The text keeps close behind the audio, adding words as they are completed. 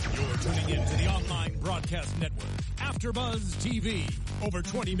into the online broadcast network, AfterBuzz TV. Over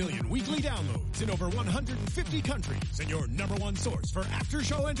 20 million weekly downloads in over 150 countries, and your number one source for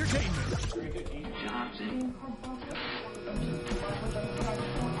after-show entertainment.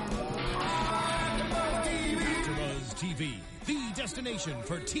 AfterBuzz TV, the destination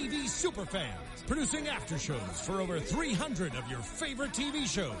for TV superfans. Producing aftershows for over 300 of your favorite TV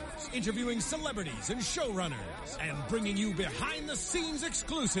shows. Interviewing celebrities and showrunners. And bringing you behind-the-scenes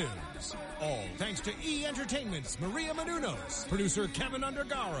exclusives. All thanks to E! Entertainment's Maria Menounos, producer Kevin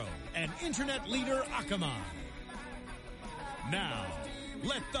Undergaro, and internet leader Akamai. Now,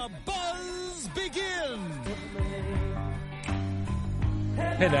 let the buzz begin!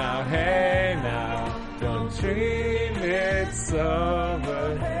 Hey now, don't dream it's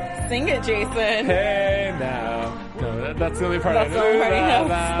over. Sing it, Jason. Hey now. No, that's the only part That's the only part he knows.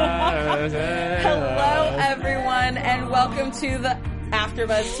 knows. Hello, everyone, and welcome to the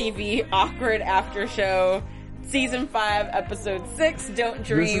AfterBuzz TV Awkward After Show, Season 5, Episode 6, Don't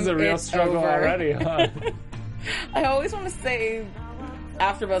Dream This is a real It's struggle Over. already, huh? I always want to say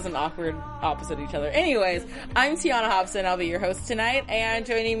AfterBuzz and Awkward opposite each other. Anyways, I'm Tiana Hobson. I'll be your host tonight, and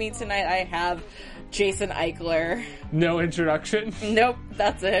joining me tonight I have Jason Eichler. No introduction? Nope,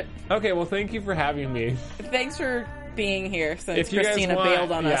 that's it. Okay, well, thank you for having me. Thanks for being here since If you Christina guys want,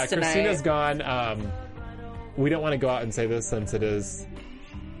 bailed on us tonight. Christina's gone. We don't want to go out and say this since it is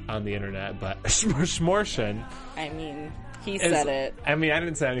on the internet, but Schmorshin. I mean, he said it. I mean, I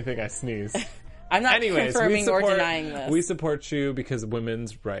didn't say anything. I sneezed. I'm not Anyways, confirming or denying this. We support you because of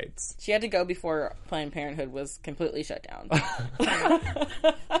women's rights. She had to go before Planned Parenthood was completely shut down.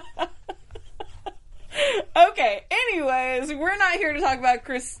 Okay, anyways, we're not here to talk about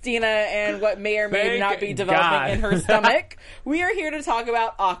Christina and what may or may Thank not be developing God. in her stomach. We are here to talk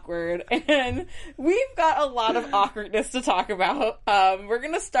about awkward, and we've got a lot of awkwardness to talk about. We're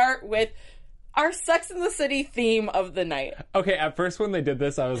going to start with our Sex and the City theme of the night. Okay, at first when they did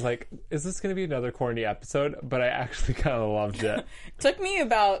this, I was like, is this going to be another corny episode? But I actually kind of loved it. Took me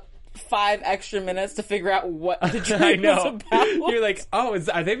about 5 extra minutes to figure out what the dream I know. was about. You're like, oh,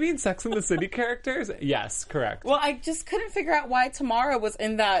 are they being Sex and the City characters? Yes, correct. Well, I just couldn't figure out why Tamara was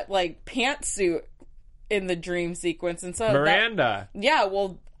in that, like, pantsuit in the dream sequence. And so Miranda.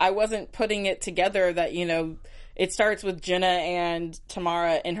 I wasn't putting it together that, you know, it starts with Jenna and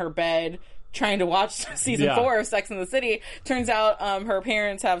Tamara in her bed trying to watch season 4 of Sex and the City. Turns out her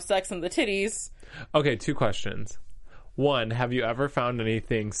parents have sex in the titties. Okay, 2 questions. 1, have you ever found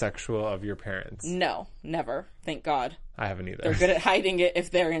anything sexual of your parents? No, never. Thank God. I haven't either. They're good at hiding it if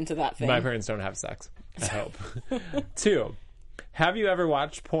they're into that thing. My parents don't have sex. I hope. 2, have you ever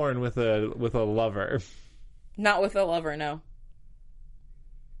watched porn with a lover? Not with a lover, no.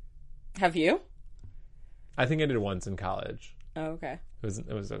 Have you? I think I did once in college. Oh, okay. It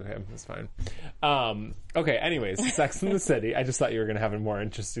was okay. It was fine. Okay, anyways, Sex in the City. I just thought you were going to have a more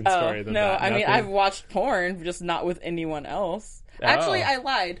interesting story than that. No, I mean, I've watched porn, just not with anyone else. Oh. Actually, I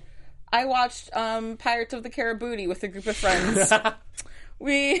lied. I watched Pirates of the Caribbean with a group of friends.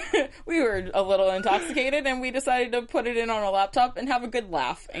 We were a little intoxicated, and we decided to put it in on a laptop and have a good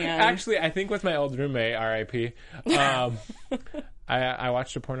laugh. And Actually, I think with my old roommate, R.I.P., I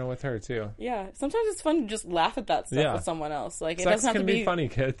watched a porno with her, too. Yeah, sometimes it's fun to just laugh at that stuff with someone else. Like, it Sex doesn't have can to be funny,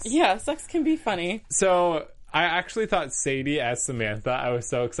 kids. Yeah, sex can be funny. So, I actually thought Sadie as Samantha. I was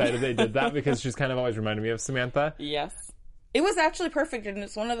so excited they did that because she's kind of always reminded me of Samantha. Yes. It was actually perfect, and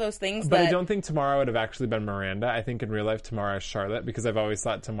it's one of those things But I don't think Tamara would have actually been Miranda. I think in real life, Tamara is Charlotte, because I've always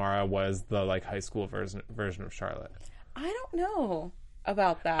thought Tamara was the, like, high school version of Charlotte. I don't know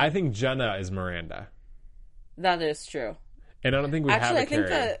about that. I think Jenna is Miranda. That is true. And I don't think we have a I think Carrie.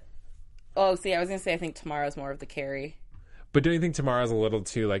 that... Oh, see, I was going to say I think Tamara's more of the Carrie. But don't you think Tamara's a little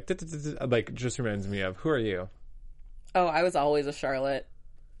too, like, just reminds me of, who are you? Oh, I was always a Charlotte.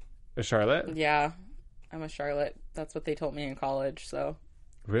 A Charlotte? Yeah, I'm a Charlotte. That's what they told me in college, so...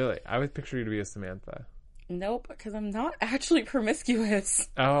 Really? I would picture you to be a Samantha. Nope, because I'm not actually promiscuous.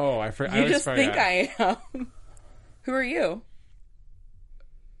 Oh, I You just think I am. Who are you?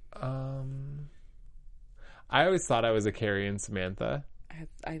 I always thought I was a Carrie and Samantha.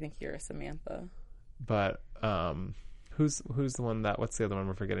 I think you're a Samantha. But, who's the one that... What's the other one?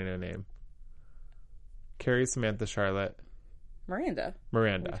 We're forgetting her name. Carrie, Samantha, Charlotte. Miranda.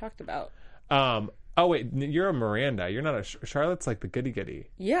 Miranda. We talked about. Oh, wait. You're a Miranda. You're not a... Charlotte's like the goody-goody.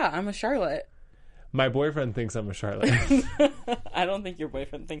 Yeah, I'm a Charlotte. My boyfriend thinks I'm a Charlotte. I don't think your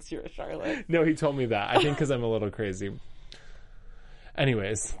boyfriend thinks you're a Charlotte. No, he told me that. I think because I'm a little crazy.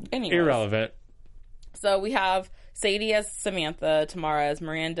 Anyways. Irrelevant. So we have Sadie as Samantha, Tamara as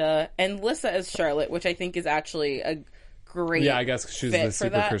Miranda, and Lissa as Charlotte, which I think is actually a great. Yeah, I guess she's the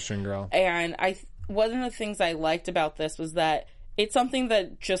super Christian girl. And one of the things I liked about this was that it's something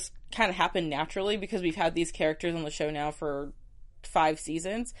that just kind of happened naturally because we've had these characters on the show now for 5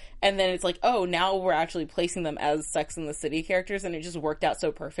 seasons, and then it's like, oh, now we're actually placing them as Sex and the City characters, and it just worked out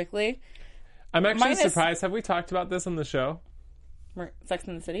so perfectly. I'm actually surprised. Have we talked about this on the show? Sex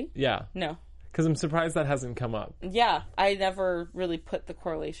and the City? Yeah. No. Because I'm surprised that hasn't come up. Yeah, I never really put the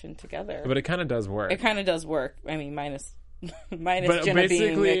correlation together. But it kind of does work. It kind of does work. I mean, minus but Jenna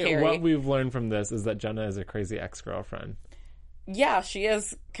being basically, what we've learned from this is that Jenna is a crazy ex-girlfriend. Yeah, she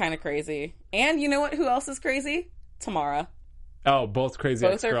is kind of crazy. And you know what? Who else is crazy? Tamara. Oh, both crazy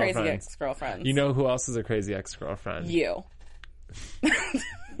ex-girlfriends. Both are crazy ex-girlfriends. You know who else is a crazy ex-girlfriend? You.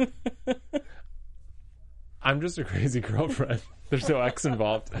 I'm just a crazy girlfriend. There's no ex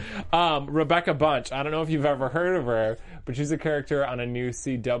involved. Rebecca Bunch. I don't know if you've ever heard of her, but she's a character on a new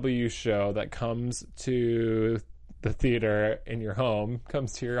CW show that comes to the theater in your home,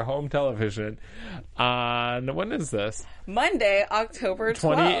 comes to your home television on, when is this? Monday, October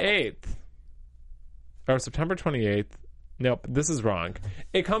 28th. Or September 28th. Nope, this is wrong.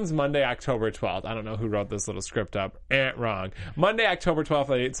 It comes Monday, October 12th. I don't know who wrote this little script up. Wrong. Monday, October 12th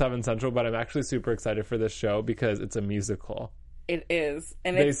at 8, 7 Central, but I'm actually super excited for this show because it's a musical. It is.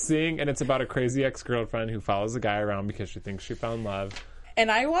 And they sing, and it's about a crazy ex-girlfriend who follows a guy around because she thinks she found love.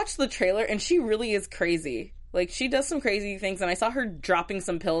 And I watched the trailer, and she really is crazy. Like, she does some crazy things, and I saw her dropping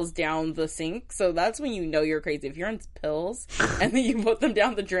some pills down the sink, so that's when you know you're crazy. If you're on pills, and then you put them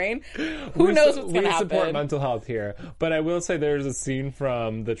down the drain, who knows what's going to happen? We support mental health here. But I will say there's a scene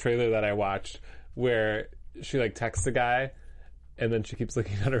from the trailer that I watched where she, like, texts a guy, and then she keeps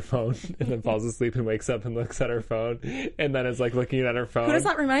looking at her phone, and then falls asleep and wakes up and looks at her phone, and then is, like, looking at her phone. Who does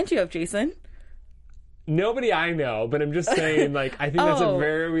that remind you of, Jason? Nobody I know, but I'm just saying, like, I think that's a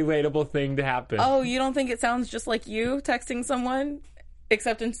very relatable thing to happen. Oh, you don't think it sounds just like you texting someone?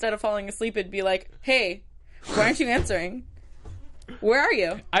 Except instead of falling asleep, it'd be like, hey, why aren't you answering? Where are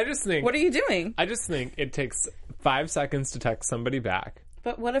you? I just think... What are you doing? I just think it takes 5 seconds to text somebody back.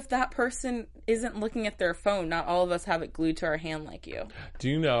 But what if that person isn't looking at their phone? Not all of us have it glued to our hand like you. Do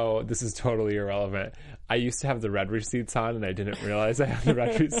you know, this is totally irrelevant, I used to have the red receipts on, and I didn't realize I had the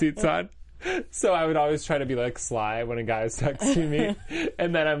red receipts on. So I would always try to be, like, sly when a guy is texting me.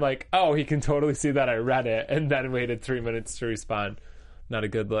 And then I'm like, oh, he can totally see that I read it. And then waited 3 minutes to respond. Not a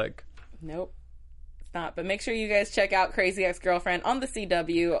good look. Nope. It's not. But make sure you guys check out Crazy Ex-Girlfriend on the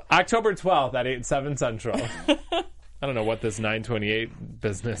CW. October 12th at 8, 7 Central. I don't know what this 928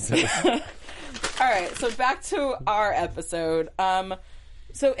 business is. All right. So back to our episode.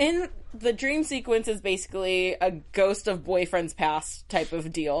 So in the dream sequence is basically a ghost of boyfriend's past type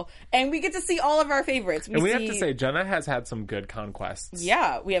of deal. And we get to see all of our favorites. We have to say, Jenna has had some good conquests.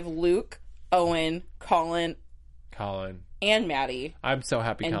 Yeah. We have Luke, Owen, Colin, and Maddie. I'm so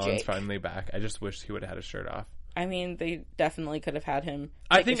happy Colin's Jake. finally back. I just wish he would have had his shirt off. I mean, they definitely could have had him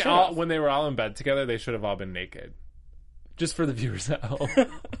I think when they were all in bed together, they should have all been naked. Just for the viewers at home.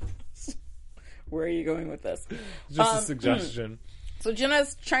 Where are you going with this? Just a suggestion. So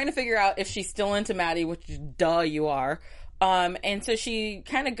Jenna's trying to figure out if she's still into Maddie, which, duh, you are. And so she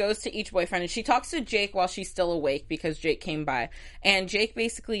kind of goes to each boyfriend, and she talks to Jake while she's still awake because Jake came by. And Jake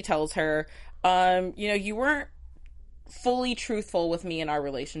basically tells her, you weren't fully truthful with me in our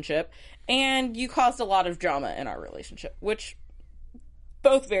relationship, and you caused a lot of drama in our relationship, which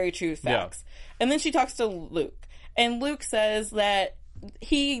both very true facts. Yeah. And then she talks to Luke, and Luke says that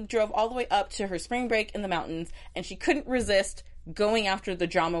he drove all the way up to her spring break in the mountains, and she couldn't resist going after the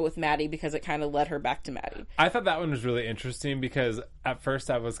drama with Maddie because it kind of led her back to Maddie. I thought that one was really interesting because at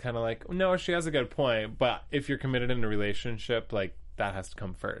first I was kind of like, no, she has a good point, but if you're committed in a relationship, like, that has to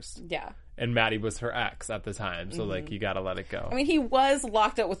come first. Yeah. And Maddie was her ex at the time, so, like, you gotta let it go. I mean, he was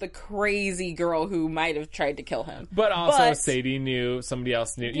locked up with a crazy girl who might have tried to kill him. But also Sadie knew, somebody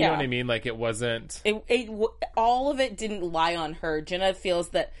else knew. You know what I mean? Like, it wasn't... all of it didn't lie on her. Jenna feels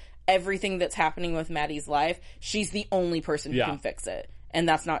that everything that's happening with Maddie's life, she's the only person who can fix it. And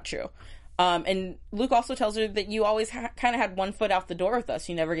that's not true. And Luke also tells her that you always kind of had one foot out the door with us.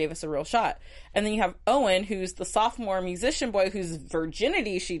 You never gave us a real shot. And then you have Owen, who's the sophomore musician boy whose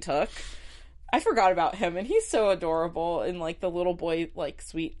virginity she took. I forgot about him, and he's so adorable in, like, the little boy, like,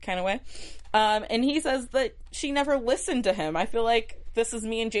 sweet kind of way. And he says that she never listened to him. I feel like this is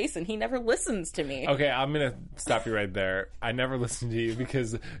me and Jason. He never listens to me. Okay, I'm going to stop you right there. I never listened to you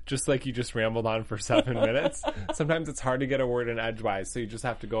because just like you just rambled on for 7 minutes, sometimes it's hard to get a word in edgewise, so you just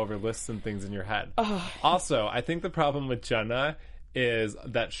have to go over lists and things in your head. Also, I think the problem with Jenna is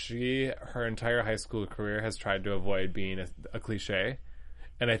that her entire high school career has tried to avoid being a cliche.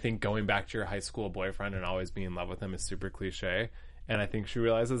 And I think going back to your high school boyfriend and always being in love with him is super cliche. And I think she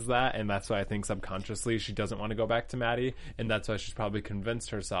realizes that, and that's why I think subconsciously she doesn't want to go back to Maddie, and that's why she's probably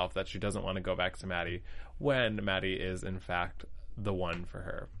convinced herself that she doesn't want to go back to Maddie when Maddie is, in fact, the one for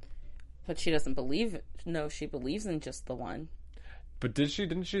her. But she doesn't believe it. No, she believes in just the one. But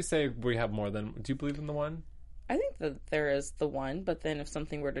didn't she say we have more than... Do you believe in the one? I think that there is the one, but then if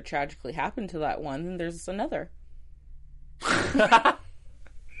something were to tragically happen to that one, then there's another. I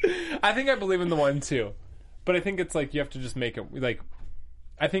think I believe in the one, too. But I think it's like you have to just make it... Like,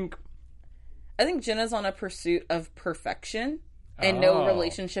 I think Jenna's on a pursuit of perfection, and no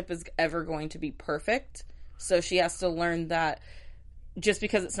relationship is ever going to be perfect. So she has to learn that just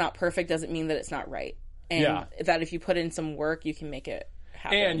because it's not perfect doesn't mean that it's not right. And that if you put in some work, you can make it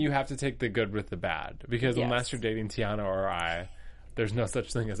happen. And you have to take the good with the bad. Because unless you're dating Tiana or I, there's no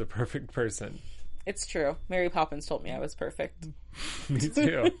such thing as a perfect person. It's true. Mary Poppins told me I was perfect. Me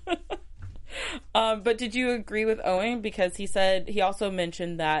too. But did you agree with Owen? Because he also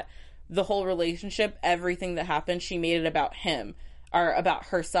mentioned that the whole relationship, everything that happened, she made it about him. Or about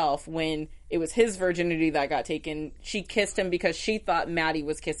herself when it was his virginity that got taken. She kissed him because she thought Maddie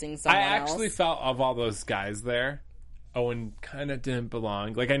was kissing someone else. I actually felt of all those guys there, Owen kind of didn't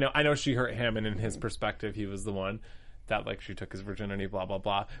belong. Like, I know she hurt him, and in his perspective, he was the one that, like, she took his virginity, blah, blah,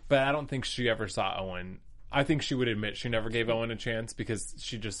 blah. But I don't think she ever saw Owen. I think she would admit she never gave Owen a chance because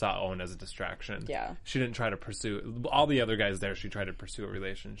she just saw Owen as a distraction. Yeah. She didn't try to pursue... All the other guys there, she tried to pursue a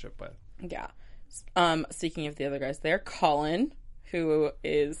relationship with. Yeah. Speaking of the other guys there, Colin... who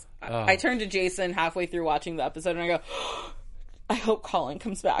is... I turned to Jason halfway through watching the episode, and I go, I hope Colin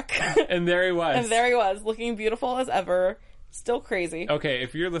comes back. And there he was. Looking beautiful as ever. Still crazy. Okay,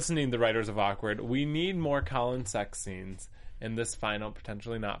 if you're listening, the writers of Awkward, we need more Colin sex scenes in this final,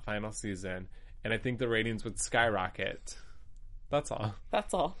 potentially not final season, and I think the ratings would skyrocket. That's all.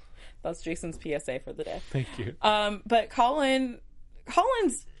 That's Jason's PSA for the day. Thank you. But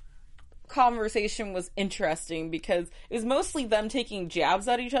Colin's conversation was interesting because it was mostly them taking jabs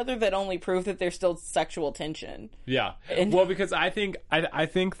at each other that only prove that there's still sexual tension. Yeah. Well, because I think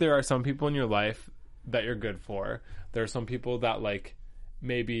there are some people in your life that you're good for. There are some people that, like,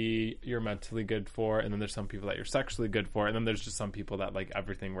 maybe you're mentally good for, and then there's some people that you're sexually good for, and then there's just some people that, like,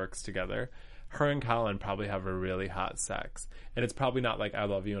 everything works together. Her and Colin probably have a really hot sex, and it's probably not like I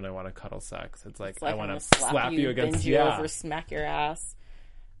love you and I want to cuddle sex. It's like I want to slap you against, bend you over, smack your ass.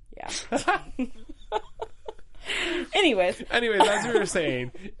 Yeah. Anyways, as we were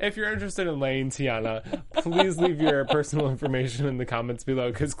saying, if you're interested in laying Tiana, please leave your personal information in the comments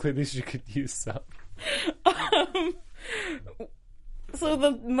below because clearly she could use some. So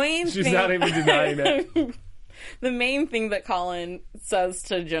the main She's not even denying it. The main thing that Colin says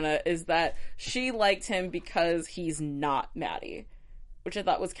to Jenna is that she liked him because he's not Maddie, which I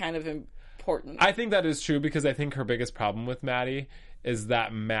thought was kind of important. I think that is true because I think her biggest problem with Maddie is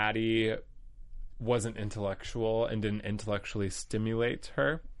that Maddie wasn't intellectual and didn't intellectually stimulate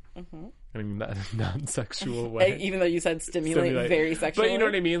her. Mm-hmm. I mean, that non-sexual way. Even though you said stimulate very sexually. But you know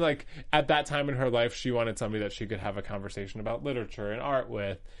what I mean? Like, at that time in her life, she wanted somebody that she could have a conversation about literature and art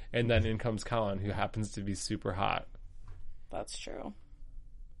with. And then in comes Colin, who happens to be super hot. That's true.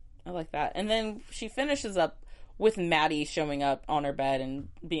 I like that. And then she finishes up with Maddie showing up on her bed and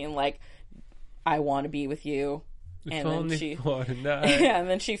being like, I want to be with you. And then and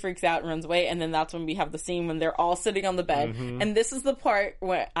then she freaks out and runs away, and then that's when we have the scene when they're all sitting on the bed. Mm-hmm. And this is the part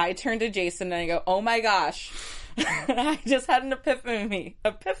where I turn to Jason and I go, oh my gosh. I just had an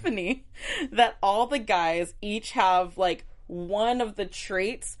epiphany that all the guys each have like one of the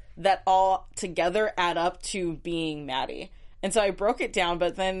traits that all together add up to being Maddie. And so I broke it down,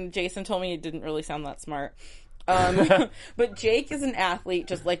 but then Jason told me it didn't really sound that smart. But Jake is an athlete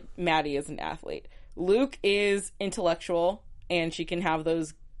just like Maddie is an athlete. Luke is intellectual, and she can have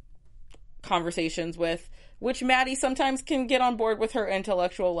those conversations with, which Maddie sometimes can get on board with her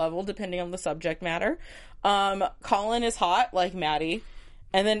intellectual level, depending on the subject matter. Colin is hot, like Maddie.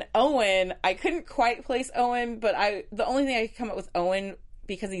 And then Owen, I couldn't quite place Owen, but the only thing I could come up with Owen,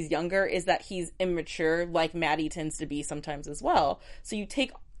 because he's younger, is that he's immature, like Maddie tends to be sometimes as well. So you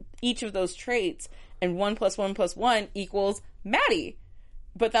take each of those traits, and 1 + 1 + 1 equals Maddie.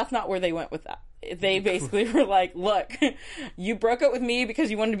 But that's not where they went with that. They basically were like, look, you broke up with me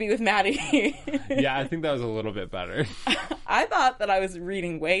because you wanted to be with Maddie. Yeah, I think that was a little bit better. I thought that I was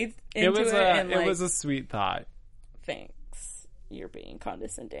reading way into it. It was a sweet thought. Thanks. You're being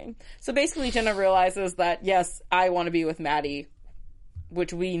condescending. So basically, Jenna realizes that, yes, I want to be with Maddie,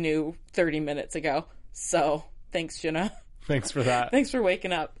 which we knew 30 minutes ago. So thanks, Jenna. Thanks for that. Thanks for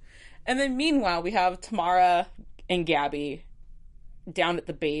waking up. And then meanwhile, we have Tamara and Gabby down at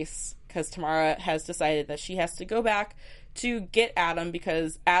the base because Tamara has decided that she has to go back to get Adam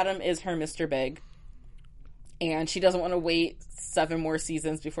because Adam is her Mr. Big. And she doesn't want to wait 7 more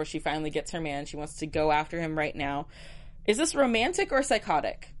seasons before she finally gets her man. She wants to go after him right now. Is this romantic or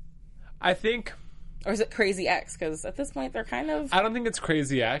psychotic? I think... Or is it Crazy Ex? Because at this point, they're kind of... I don't think it's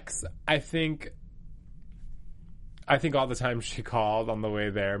Crazy Ex. I think all the time she called on the way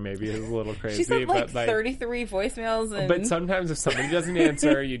there maybe is a little crazy. She said, but 33 voicemails. And... But sometimes if somebody doesn't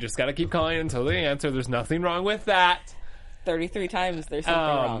answer, you just got to keep calling until they answer. There's nothing wrong with that. 33 times there's something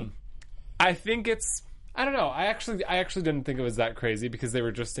wrong. I think it's... I don't know. I actually didn't think it was that crazy because they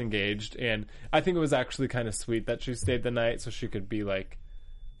were just engaged. And I think it was actually kind of sweet that she stayed the night so she could be like...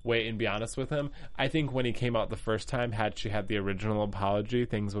 wait and be honest with him. I think when he came out the first time, had she had the original apology,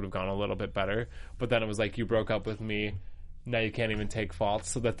 things would have gone a little bit better. But then it was like, you broke up with me, now you can't even take fault.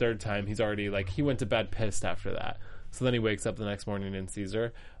 So the third time, he's already like, he went to bed pissed after that. So then he wakes up the next morning and sees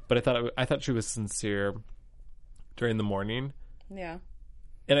her. But I thought she was sincere during the morning. Yeah.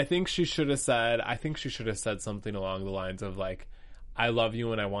 And I think she should have said something along the lines of like, I love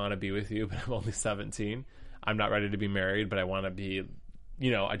you and I want to be with you, but I'm only 17. I'm not ready to be married, but I want to be...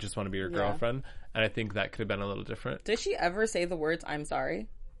 I just want to be your girlfriend. And I think that could have been a little different. Did she ever say the words, I'm sorry?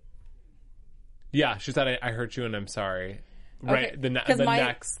 Yeah, she said, I hurt you and I'm sorry. Right, the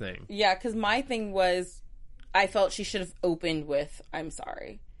next thing. Yeah, because my thing was, I felt she should have opened with, I'm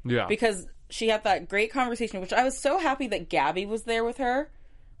sorry. Yeah. Because she had that great conversation, which I was so happy that Gabby was there with her.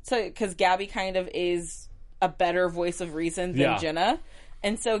 So, because Gabby kind of is a better voice of reason than Jenna.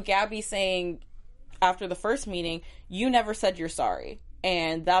 And so Gabby saying, after the first meeting, you never said you're sorry.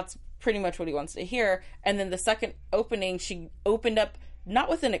 And that's pretty much what he wants to hear. And then the second opening, she opened up, not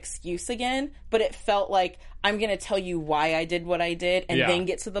with an excuse again, but it felt like, I'm going to tell you why I did what I did, and then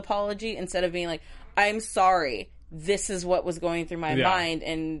get to the apology, instead of being like, I'm sorry, this is what was going through my mind.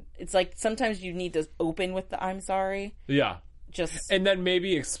 And it's like, sometimes you need to open with the I'm sorry. Yeah. And then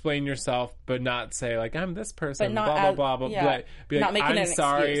maybe explain yourself, but not say, like, I'm this person, not blah, blah, blah, blah. Yeah. Be like, not making I'm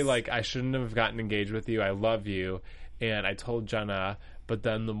sorry, excuse. like, I shouldn't have gotten engaged with you. I love you. And I told Jenna, but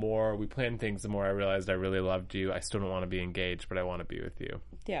then the more we planned things, the more I realized I really loved you. I still don't want to be engaged, but I want to be with you.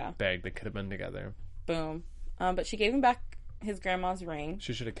 Yeah. Beg, they could have been together. Boom. But she gave him back his grandma's ring.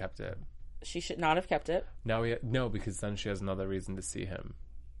 She should have kept it. She should not have kept it. No, because then she has another reason to see him.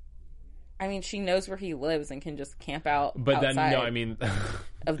 I mean, she knows where he lives and can just camp out But outside then, no, I mean...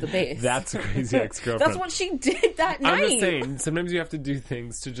 of the base. That's a crazy ex-girlfriend. That's what she did that night. I'm just saying, sometimes you have to do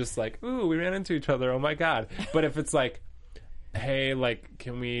things to just like, ooh, we ran into each other, oh my god. But if it's like, hey, like,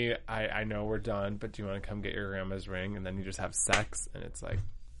 can we, I know we're done, but do you want to come get your grandma's ring? And then you just have sex, and it's like,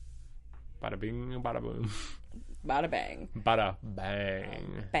 bada bing, bada boom. Bada bang. Bada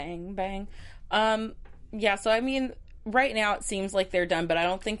bang. Bang, bang. Yeah, so I mean, right now it seems like they're done, but I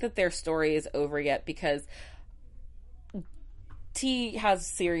don't think that their story is over yet, because T has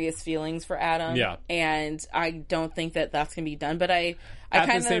serious feelings for Adam. Yeah. And I don't think that that's going to be done, but I at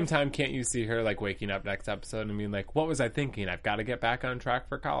the same time, can't you see her, like, waking up next episode and being like, what was I thinking? I've got to get back on track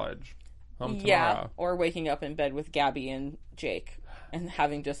for college. Yeah, or waking up in bed with Gabby and Jake and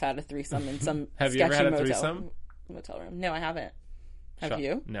having just had a threesome in some Have you ever had a threesome? Motel room. No, I haven't. Have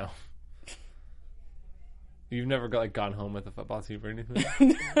you? No. You've never gone home with a football team or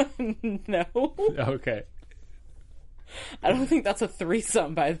anything? No. Okay. I don't think that's a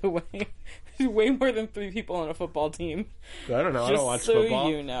threesome, by the way. There's way more than 3 people on a football team. I don't know. I don't watch so football.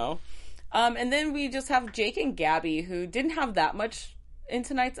 You know. And then we just have Jake and Gabby, who didn't have that much in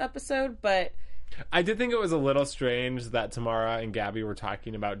tonight's episode, but... I did think it was a little strange that Tamara and Gabby were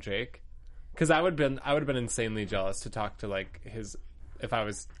talking about Jake. Because I would have been insanely jealous to talk to, like, if I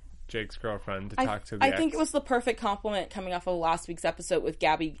was Jake's girlfriend, to talk to the ex. I think it was the perfect compliment coming off of last week's episode with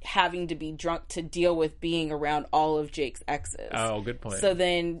Gabby having to be drunk to deal with being around all of Jake's exes. Oh, good point. So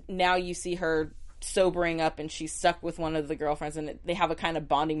then now you see her sobering up and she's stuck with one of the girlfriends, and they have a kind of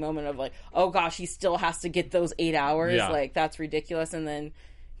bonding moment of like, oh gosh, he still has to get those 8 hours. Yeah. Like, that's ridiculous. And then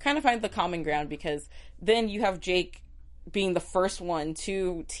kind of find the common ground, because then you have Jake being the first one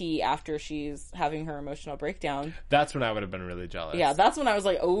to T after she's having her emotional breakdown. That's when I would have been really jealous. Yeah, that's when I was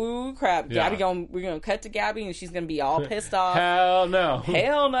like, oh crap, Yeah. we're gonna cut to Gabby and she's gonna be all pissed off. Hell no.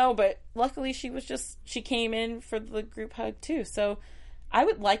 Hell no. But luckily she came in for the group hug too. So I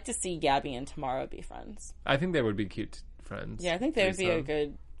would like to see Gabby and Tamara be friends. I think they would be cute friends. Yeah, I think they would be a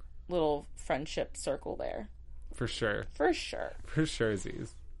good little friendship circle there. For sure. For sure. For sure,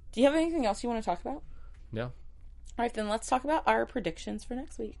 Z's. Do you have anything else you want to talk about? No. All right, then let's talk about our predictions for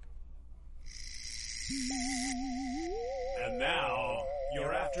next week. And now,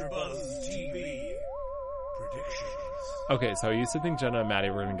 your AfterBuzz TV predictions. Okay, so I used to think Jenna and Maddie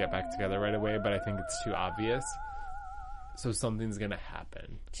were going to get back together right away, but I think it's too obvious. So something's going to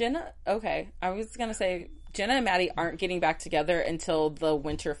happen. Okay. I was going to say, Jenna and Maddie aren't getting back together until the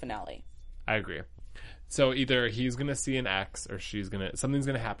winter finale. I agree. So either he's going to see an ex or something's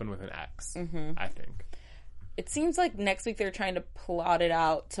going to happen with an ex, I think. It seems like next week they're trying to plot it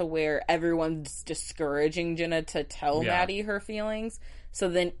out to where everyone's discouraging Jenna to tell Maddie her feelings. So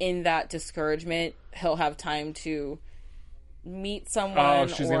then in that discouragement, he'll have time to meet someone. Oh,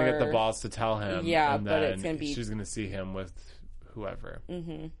 she's going to get the balls to tell him. Yeah, and but then it's going to be... she's going to see him with whoever.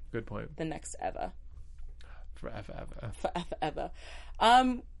 Mm-hmm. Good point. The next Eva. Forever.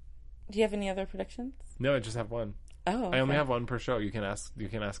 Do you have any other predictions? No, I just have one. Oh, okay. I only have one per show. You can ask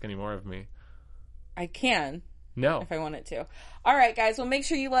any more of me. I can. No. If I wanted to. All right, guys. Well, make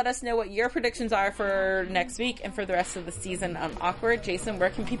sure you let us know what your predictions are for next week and for the rest of the season on Awkward. Jason, where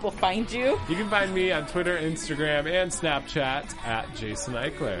can people find you? You can find me on Twitter, Instagram, and Snapchat at Jason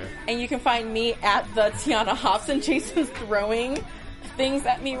Eichler. And you can find me at the Tiana Hobson. Jason's throwing things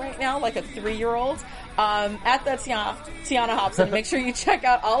at me right now like a 3-year-old. At the Tiana Hobson. Make sure you check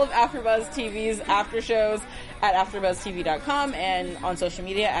out all of AfterBuzz TV's after shows at AfterBuzzTV.com and on social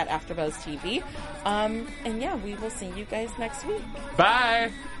media at AfterBuzzTV. And yeah, we will see you guys next week. Bye!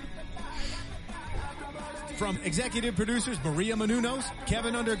 From executive producers Maria Menounos,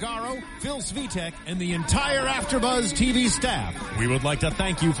 Kevin Undergaro, Phil Svitek, and the entire AfterBuzz TV staff, we would like to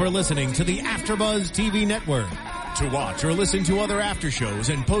thank you for listening to the AfterBuzz TV network. To watch or listen to other after shows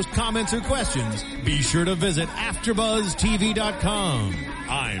and post comments or questions, be sure to visit AfterBuzzTV.com.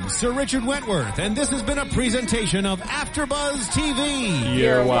 I'm Sir Richard Wentworth, and this has been a presentation of AfterBuzz TV.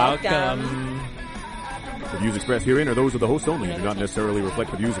 You're welcome. The views expressed herein are those of the host only and do not necessarily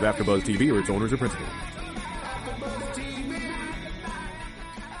reflect the views of AfterBuzz TV or its owners or principals.